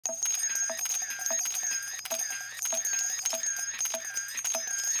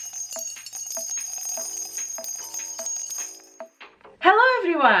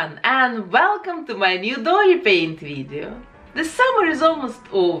everyone, and welcome to my new doll repaint video. The summer is almost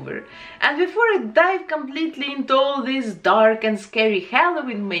over, and before I dive completely into all these dark and scary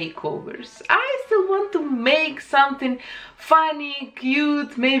Halloween makeovers, I still want to make something funny,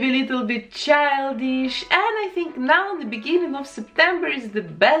 cute, maybe a little bit childish, and I think now the beginning of September is the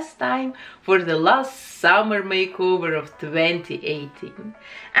best time for the last summer makeover of 2018.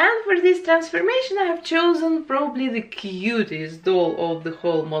 And for this transformation I have chosen probably the cutest doll of the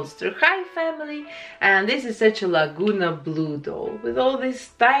whole Monster High family, and this is such a Lagoona Blue doll with all this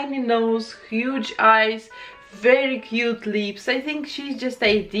tiny nose, huge eyes, very cute lips. I think she's just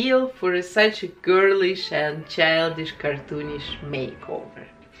ideal for such a girlish and childish cartoonish makeover.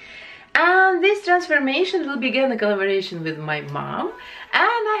 And this transformation will begin a collaboration with my mom,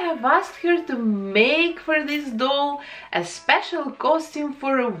 and I have asked her to make for this doll a special costume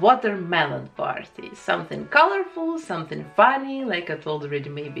for a watermelon party. Something colorful, something funny, like I told already,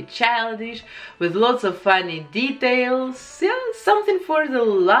 maybe childish, with lots of funny details. Yeah, something for the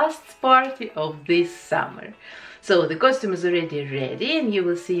last party of this summer. So the costume is already ready and you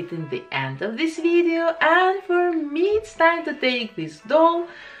will see it in the end of this video, and for me it's time to take this doll,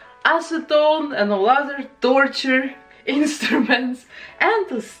 acetone and all other torture instruments, and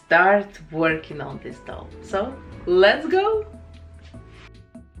to start working on this doll. So let's go!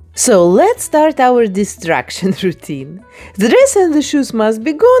 So let's start our distraction routine. The dress and the shoes must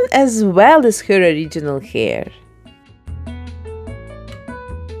be gone, as well as her original hair.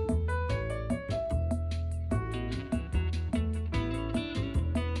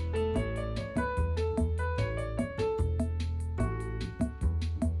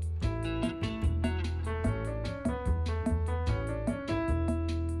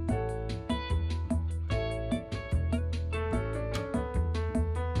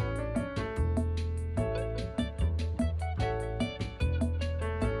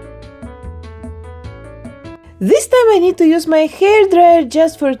 This time I need to use my hair dryer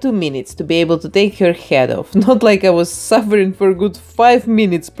just for 2 minutes to be able to take her head off. Not like I was suffering for a good 5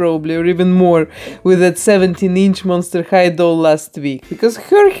 minutes probably, or even more, with that 17-inch Monster High doll last week, because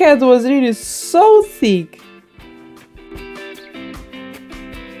her head was really so thick.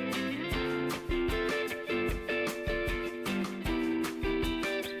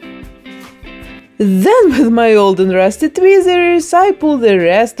 Then with my old and rusty tweezers I pull the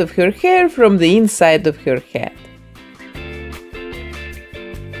rest of her hair from the inside of her head.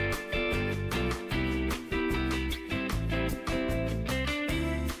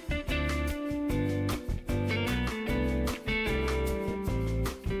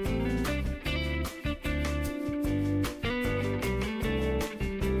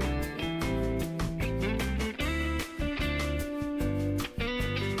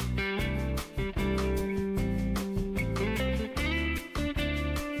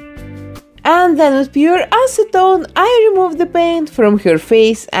 And then with pure acetone I remove the paint from her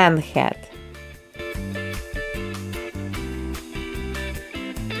face and head.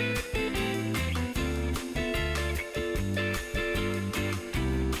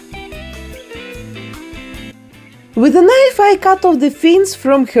 With a knife I cut off the fins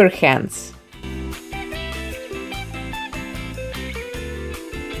from her hands.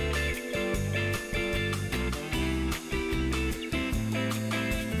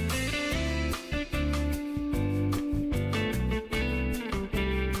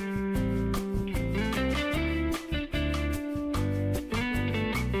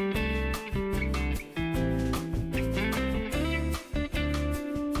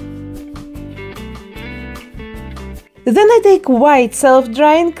 Then I take white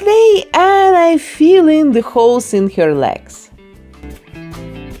self-drying clay and I fill in the holes in her legs.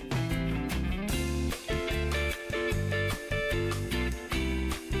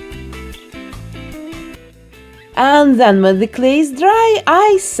 And then when the clay is dry,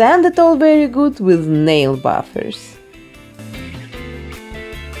 I sand it all very good with nail buffers.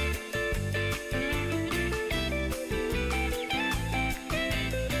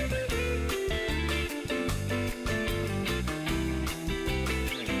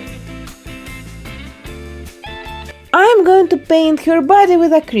 I'm going to paint her body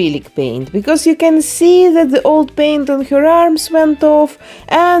with acrylic paint, because you can see that the old paint on her arms went off,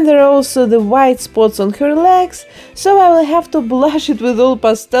 and there are also the white spots on her legs, so I will have to blush it with all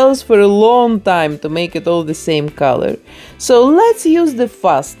pastels for a long time to make it all the same color. So let's use the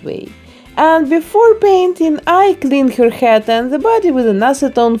fast way. And before painting, I clean her head and the body with an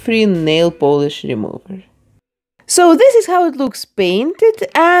acetone-free nail polish remover. So this is how it looks painted,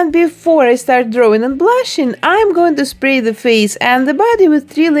 and before I start drawing and blushing, I'm going to spray the face and the body with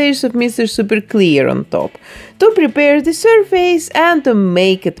 3 layers of Mr. Super Clear on top to prepare the surface and to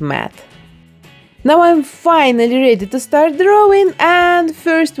make it matte. Now I'm finally ready to start drawing, and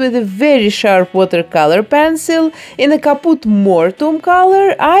first with a very sharp watercolor pencil in a Caput Mortuum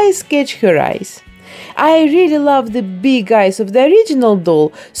color, I sketch her eyes. I really love the big eyes of the original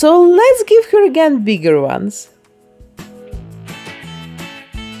doll, so let's give her again bigger ones.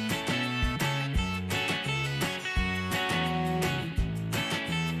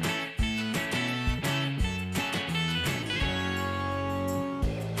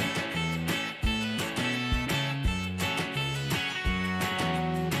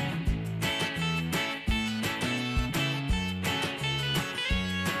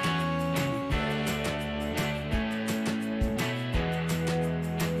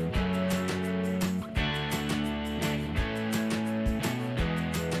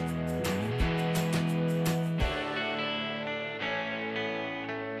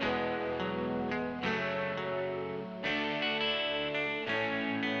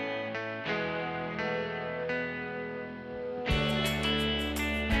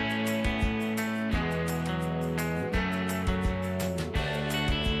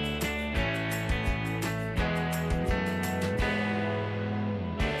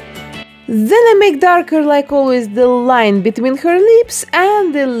 Then I make darker, like always, the line between her lips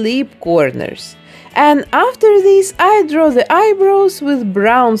and the lip corners. And after this I draw the eyebrows with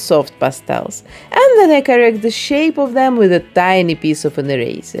brown soft pastels, and then I correct the shape of them with a tiny piece of an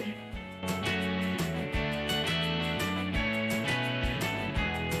eraser.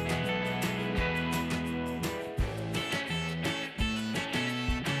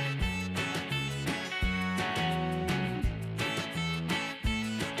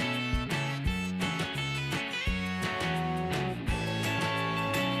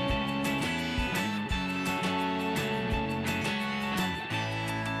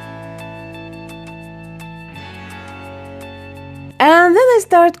 And then I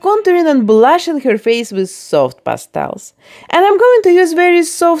start contouring and blushing her face with soft pastels. And I'm going to use very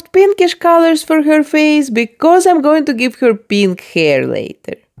soft pinkish colors for her face because I'm going to give her pink hair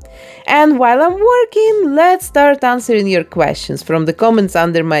later. And while I'm working, let's start answering your questions from the comments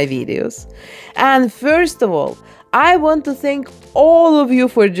under my videos. And first of all, I want to thank all of you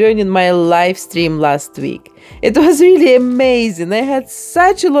for joining my live stream last week. It was really amazing. I had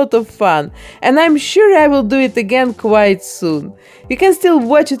such a lot of fun, and I'm sure I will do it again quite soon. You can still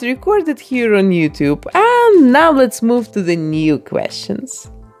watch it recorded here on YouTube. And now let's move to the new questions.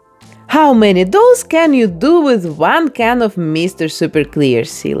 How many dolls can you do with 1 can of Mr. Super Clear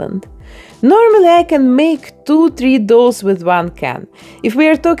sealant? Normally I can make 2-3 dolls with 1 can. If we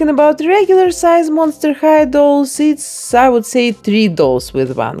are talking about regular size Monster High dolls, it's, I would say, 3 dolls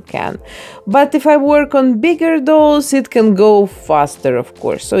with 1 can. But if I work on bigger dolls, it can go faster, of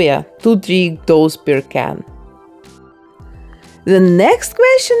course. So yeah, 2-3 dolls per can. The next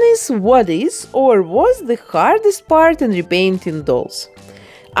question is, what is or was the hardest part in repainting dolls?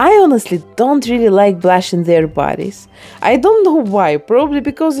 I honestly don't really like blushing their bodies. I don't know why, probably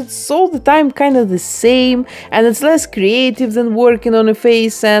because it's all the time kind of the same and it's less creative than working on a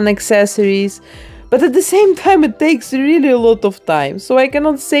face and accessories. But at the same time it takes really a lot of time, so I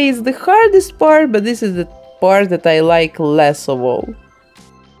cannot say it's the hardest part, but this is the part that I like less of all.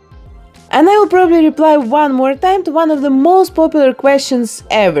 And I will probably reply one more time to one of the most popular questions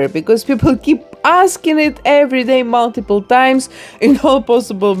ever, because people keep asking it every day multiple times in all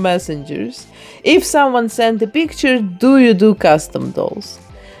possible messengers. If someone sent a picture, do you do custom dolls?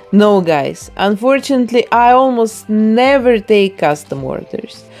 No guys, unfortunately I almost never take custom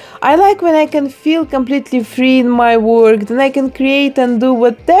orders. I like when I can feel completely free in my work, then I can create and do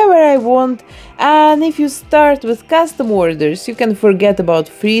whatever I want, and if you start with custom orders, you can forget about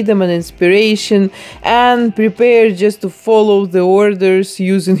freedom and inspiration and prepare just to follow the orders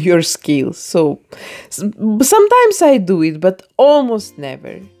using your skills. So sometimes I do it, but almost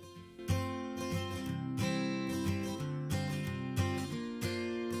never.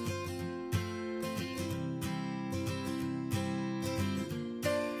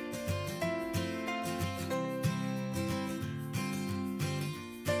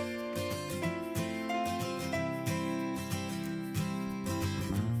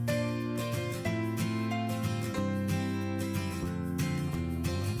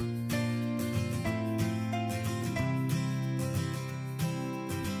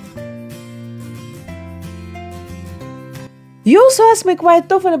 You also ask me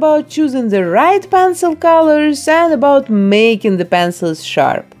quite often about choosing the right pencil colors and about making the pencils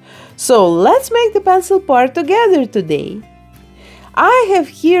sharp. So let's make the pencil part together today. I have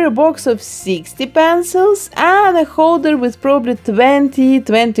here a box of 60 pencils and a holder with probably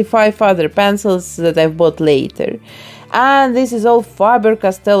 20-25 other pencils that I've bought later. And this is all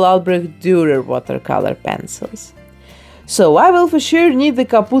Faber-Castell Albrecht Dürer watercolor pencils. So I will for sure need the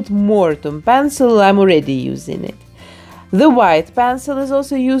Caput Mortuum pencil, I'm already using it. The white pencil is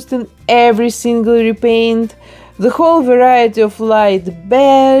also used in every single repaint. The whole variety of light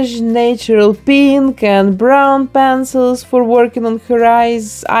beige, natural pink and brown pencils for working on her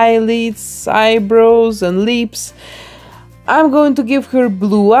eyes, eyelids, eyebrows and lips. I'm going to give her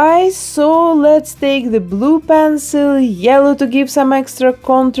blue eyes, so let's take the blue pencil, yellow to give some extra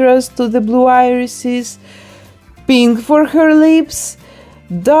contrast to the blue irises, pink for her lips,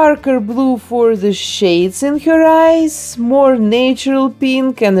 darker blue for the shades in her eyes, more natural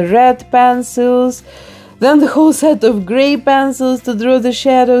pink and red pencils, then the whole set of grey pencils to draw the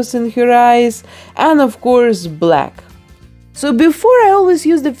shadows in her eyes, and of course black. So before I always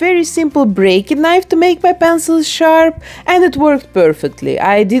used a very simple breaking knife to make my pencils sharp, and it worked perfectly.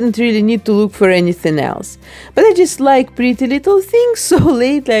 I didn't really need to look for anything else. But I just like pretty little things, so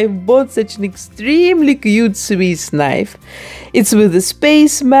lately I've bought such an extremely cute Swiss knife. It's with a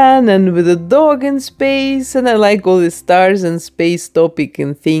spaceman and with a dog in space, and I like all the stars and space topic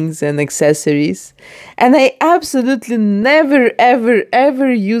and things and accessories. And I absolutely never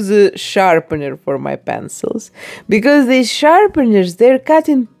ever use a sharpener for my pencils, because these sharpeners, they're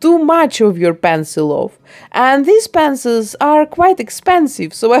cutting too much of your pencil off, and these pencils are quite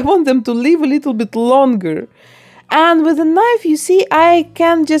expensive, so I want them to live a little bit longer. And with a knife, you see, I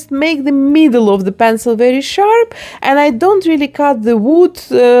can just make the middle of the pencil very sharp, and I don't really cut the wood,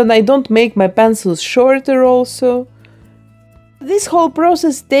 and I don't make my pencils shorter also. This whole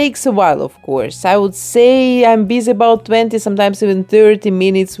process takes a while, of course. I would say I'm busy about 20, sometimes even 30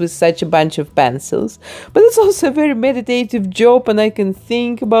 minutes with such a bunch of pencils. But it's also a very meditative job and I can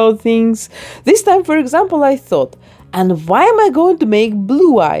think about things. This time, for example, I thought, and why am I going to make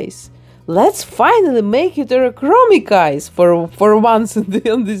blue eyes? Let's finally make heterochromic eyes for once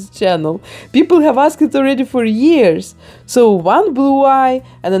on this channel. People have asked it already for years. So one blue eye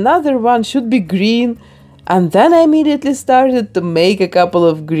and another one should be green. And then I immediately started to make a couple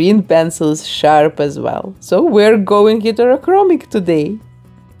of green pencils sharp as well. So we're going heterochromic today.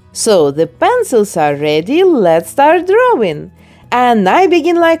 So the pencils are ready, let's start drawing. And I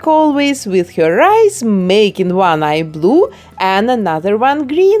begin like always with her eyes, making one eye blue and another one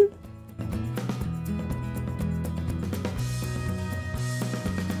green.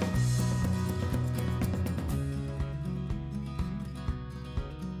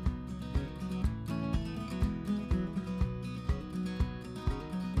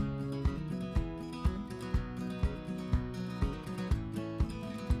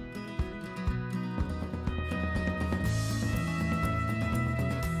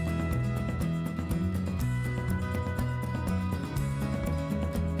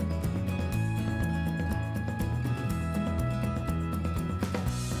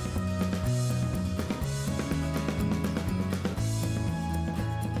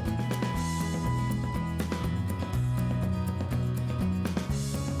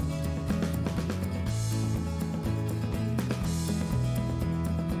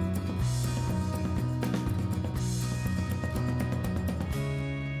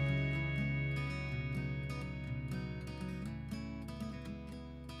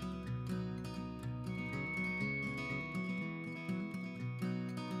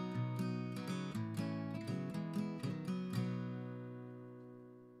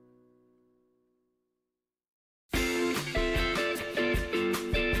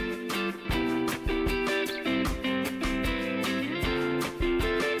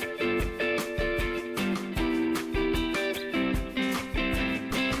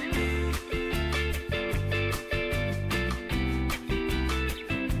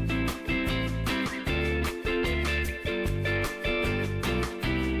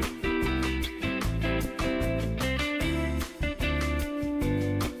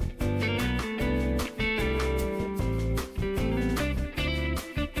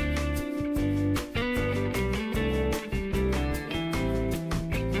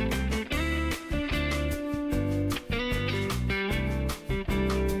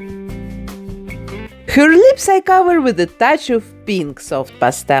 Her lips I cover with a touch of pink soft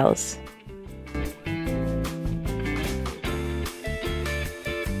pastels.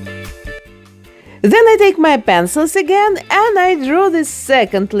 Then I take my pencils again and I draw the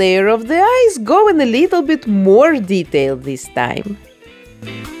second layer of the eyes, going a little bit more detailed this time.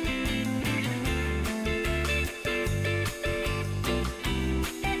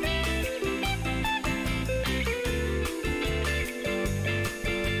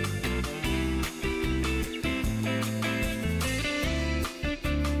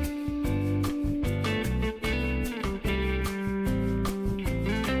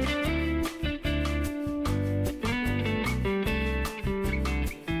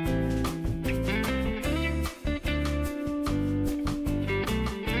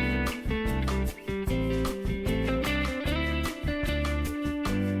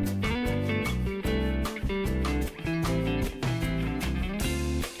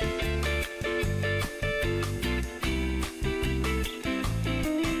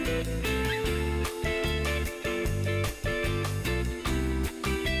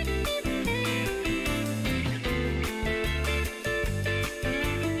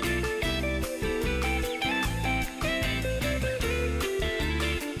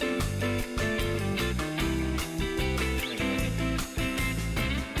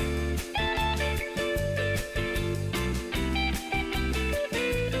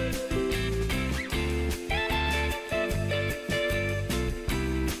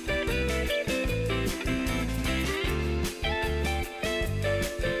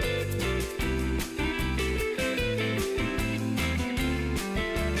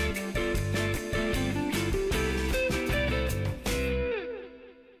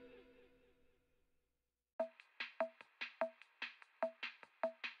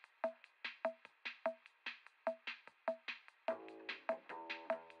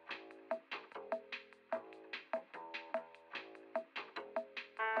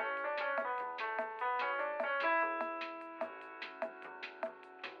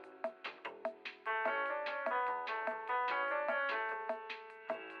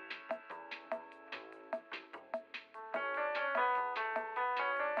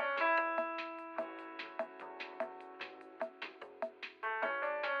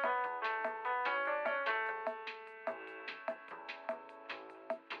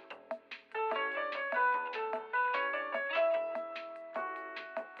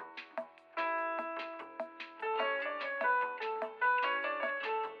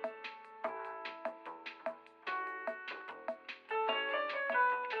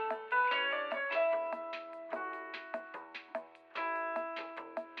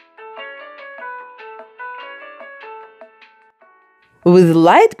 With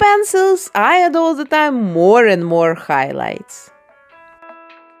light pencils, I add all the time more and more highlights.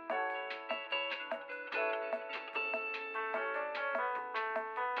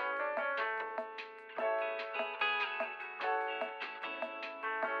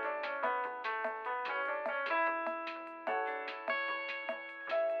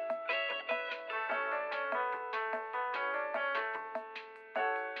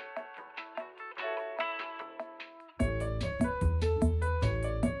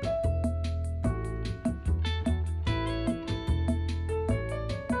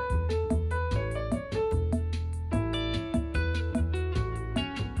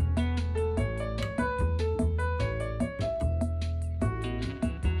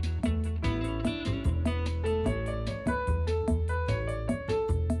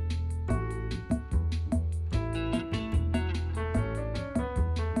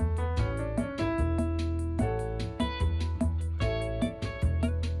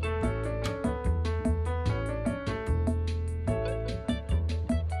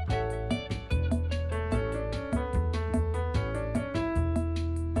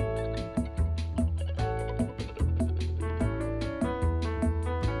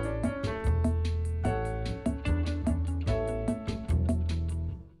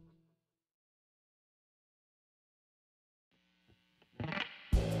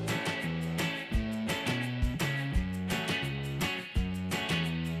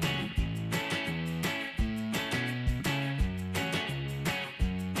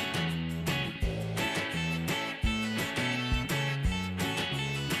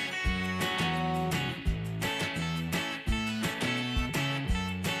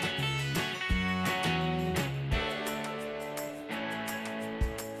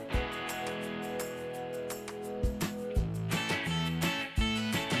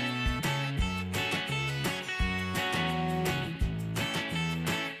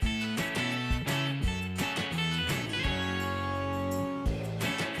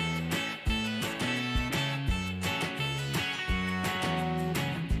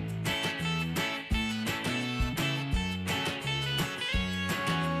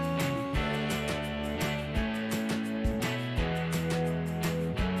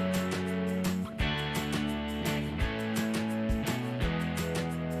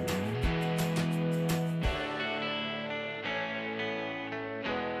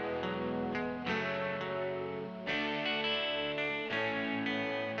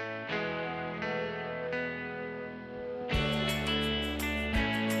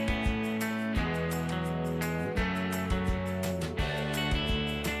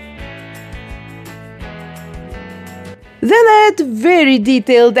 Then I add very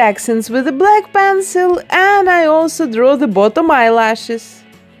detailed accents with a black pencil, and I also draw the bottom eyelashes.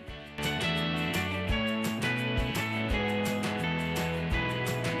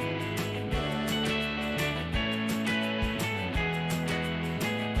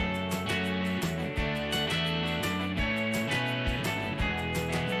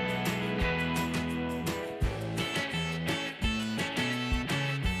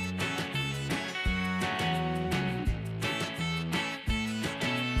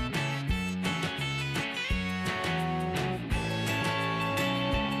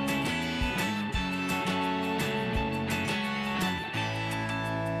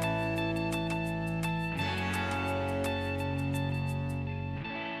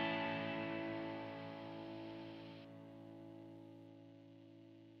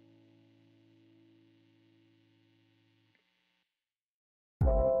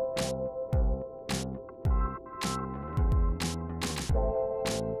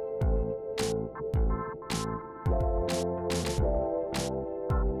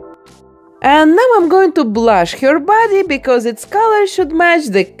 And now I'm going to blush her body because its color should match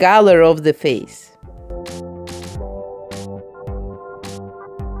the color of the face.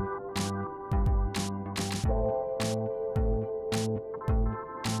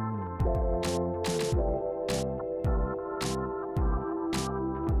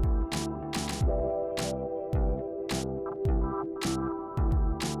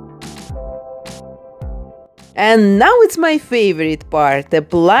 And now it's my favorite part,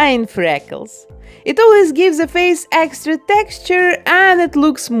 applying freckles. It always gives the face extra texture and it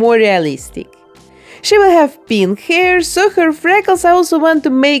looks more realistic. She will have pink hair, so her freckles I also want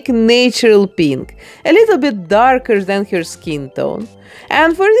to make natural pink, a little bit darker than her skin tone.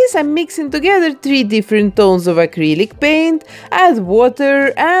 And for this I'm mixing together 3 different tones of acrylic paint, add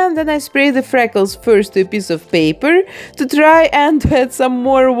water, and then I spray the freckles first to a piece of paper to dry and to add some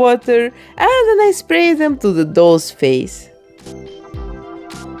more water, and then I spray them to the doll's face.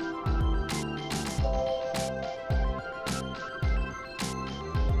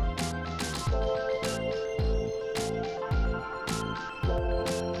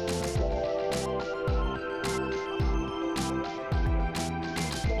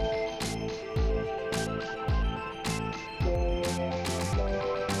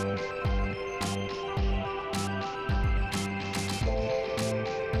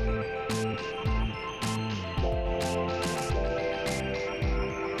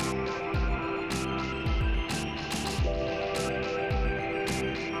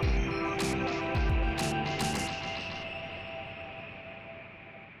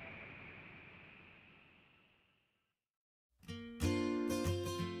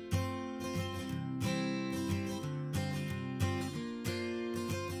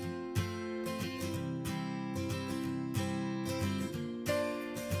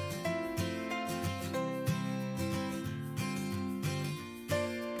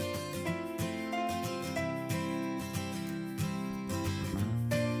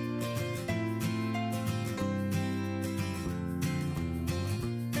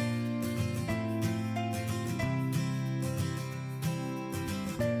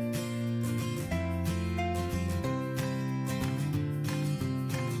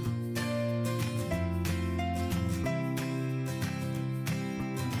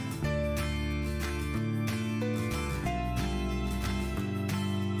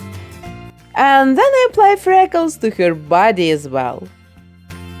 And then I apply freckles to her body as well.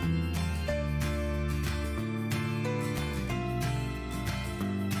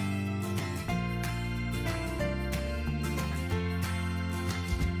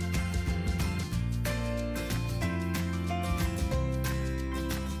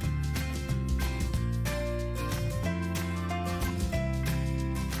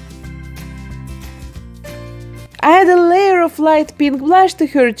 I add a layer of light pink blush to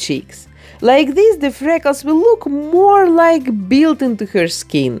her cheeks. Like this, the freckles will look more like built into her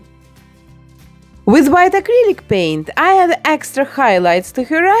skin. With white acrylic paint, I add extra highlights to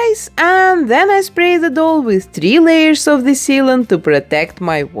her eyes, and then I spray the doll with 3 layers of the sealant to protect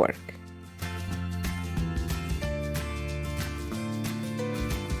my work.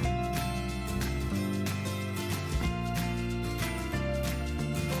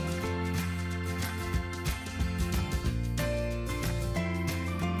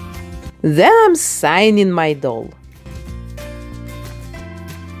 Then I'm signing my doll.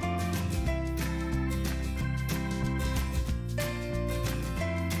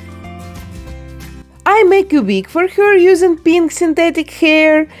 I make a wig for her using pink synthetic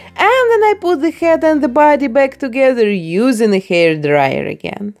hair, and then I put the head and the body back together using a hair dryer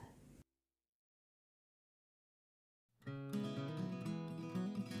again.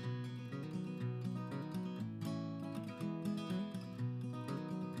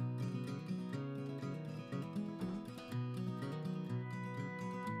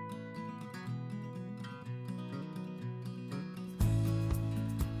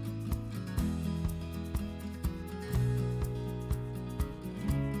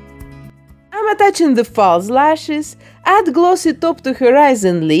 I'm attaching the false lashes, add glossy top to her eyes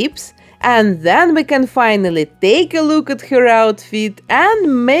and lips, and then we can finally take a look at her outfit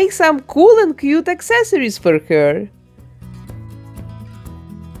and make some cool and cute accessories for her.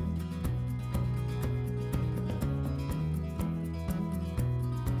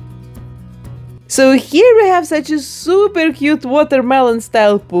 So here we have such a super cute watermelon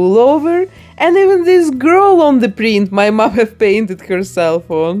style pullover, and even this girl on the print my mom have painted herself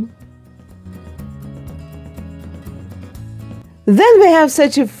on. Then we have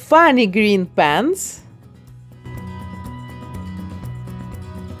such a funny green pants.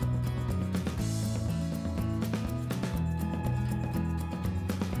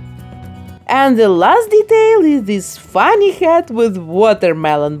 And the last detail is this funny hat with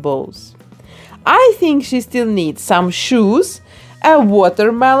watermelon bows. I think she still needs some shoes, a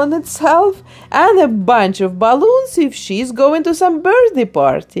watermelon itself, and a bunch of balloons if she's going to some birthday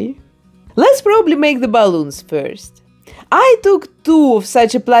party. Let's probably make the balloons first. I took 2 of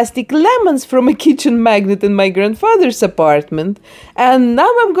such a plastic lemons from a kitchen magnet in my grandfather's apartment, and now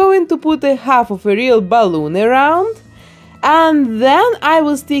I'm going to put a half of a real balloon around, and then I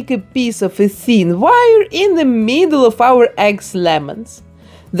will stick a piece of a thin wire in the middle of our egg's lemons.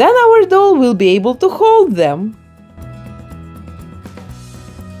 Then our doll will be able to hold them.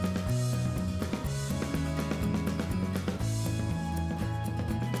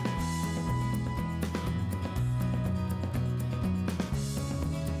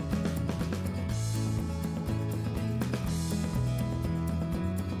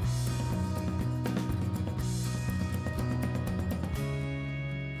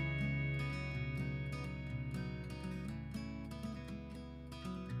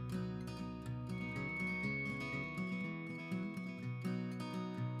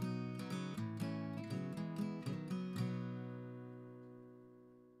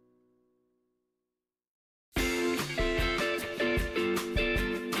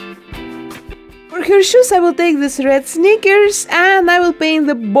 her shoes I will take these red sneakers and I will paint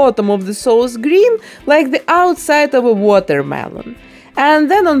the bottom of the soles green like the outside of a watermelon. And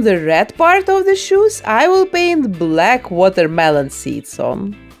then on the red part of the shoes I will paint black watermelon seeds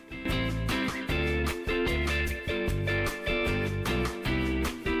on.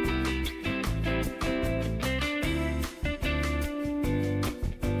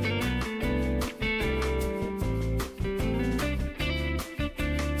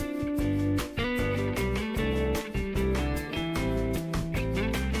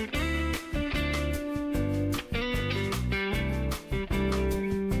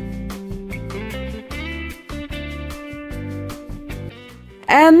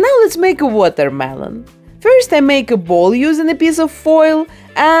 And now let's make a watermelon. First I make a ball using a piece of foil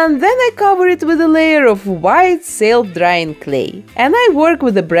and then I cover it with a layer of white self-drying clay, and I work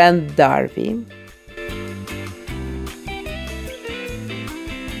with the brand andI.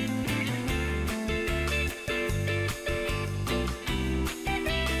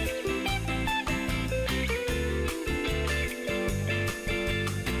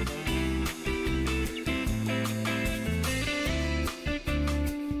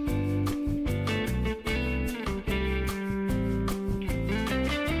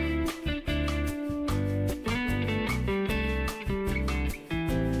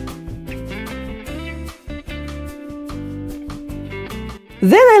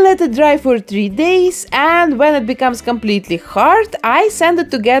 Then I let it dry for 3 days, and when it becomes completely hard, I sand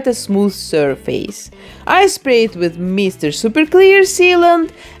it to get a smooth surface. I spray it with Mr. Super Clear sealant,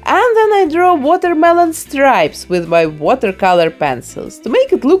 and then I draw watermelon stripes with my watercolor pencils to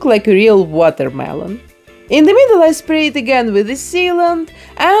make it look like a real watermelon. In the middle I spray it again with the sealant,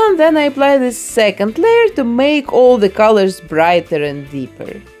 and then I apply this second layer to make all the colors brighter and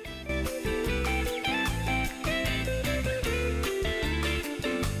deeper.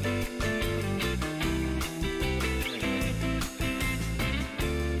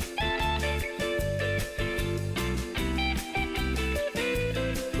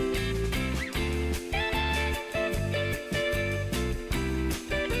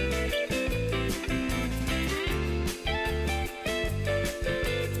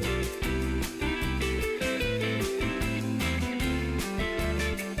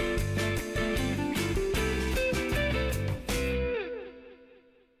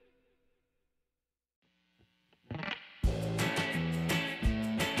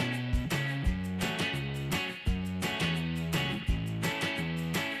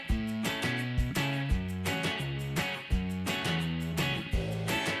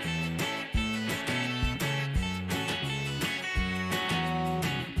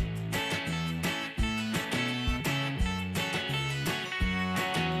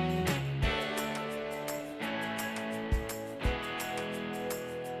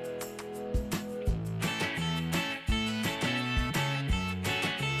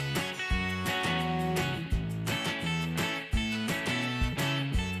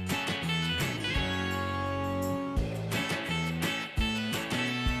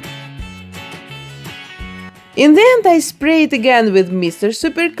 In the end I spray it again with Mr.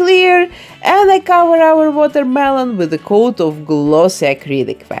 Super Clear and I cover our watermelon with a coat of glossy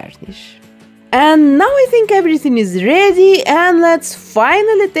acrylic varnish. And now I think everything is ready and let's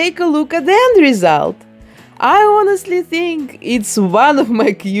finally take a look at the end result. I honestly think it's one of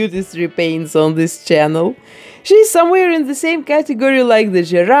my cutest repaints on this channel. She's somewhere in the same category like the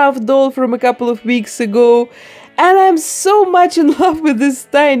giraffe doll from a couple of weeks ago. And I'm so much in love with this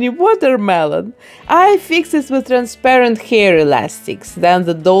tiny watermelon. I fixed it with transparent hair elastics, then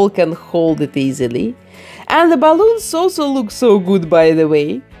the doll can hold it easily. And the balloons also look so good, by the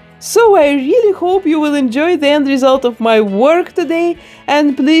way. So I really hope you will enjoy the end result of my work today,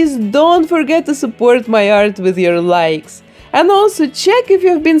 and please don't forget to support my art with your likes. And also check if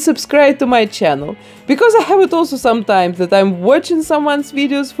you've been subscribed to my channel, because I have it also sometimes that I'm watching someone's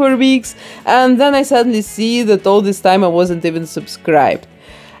videos for weeks and then I suddenly see that all this time I wasn't even subscribed.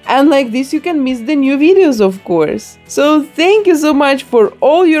 And like this you can miss the new videos, of course. So thank you so much for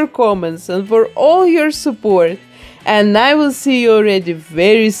all your comments and for all your support. And I will see you already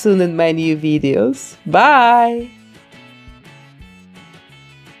very soon in my new videos. Bye!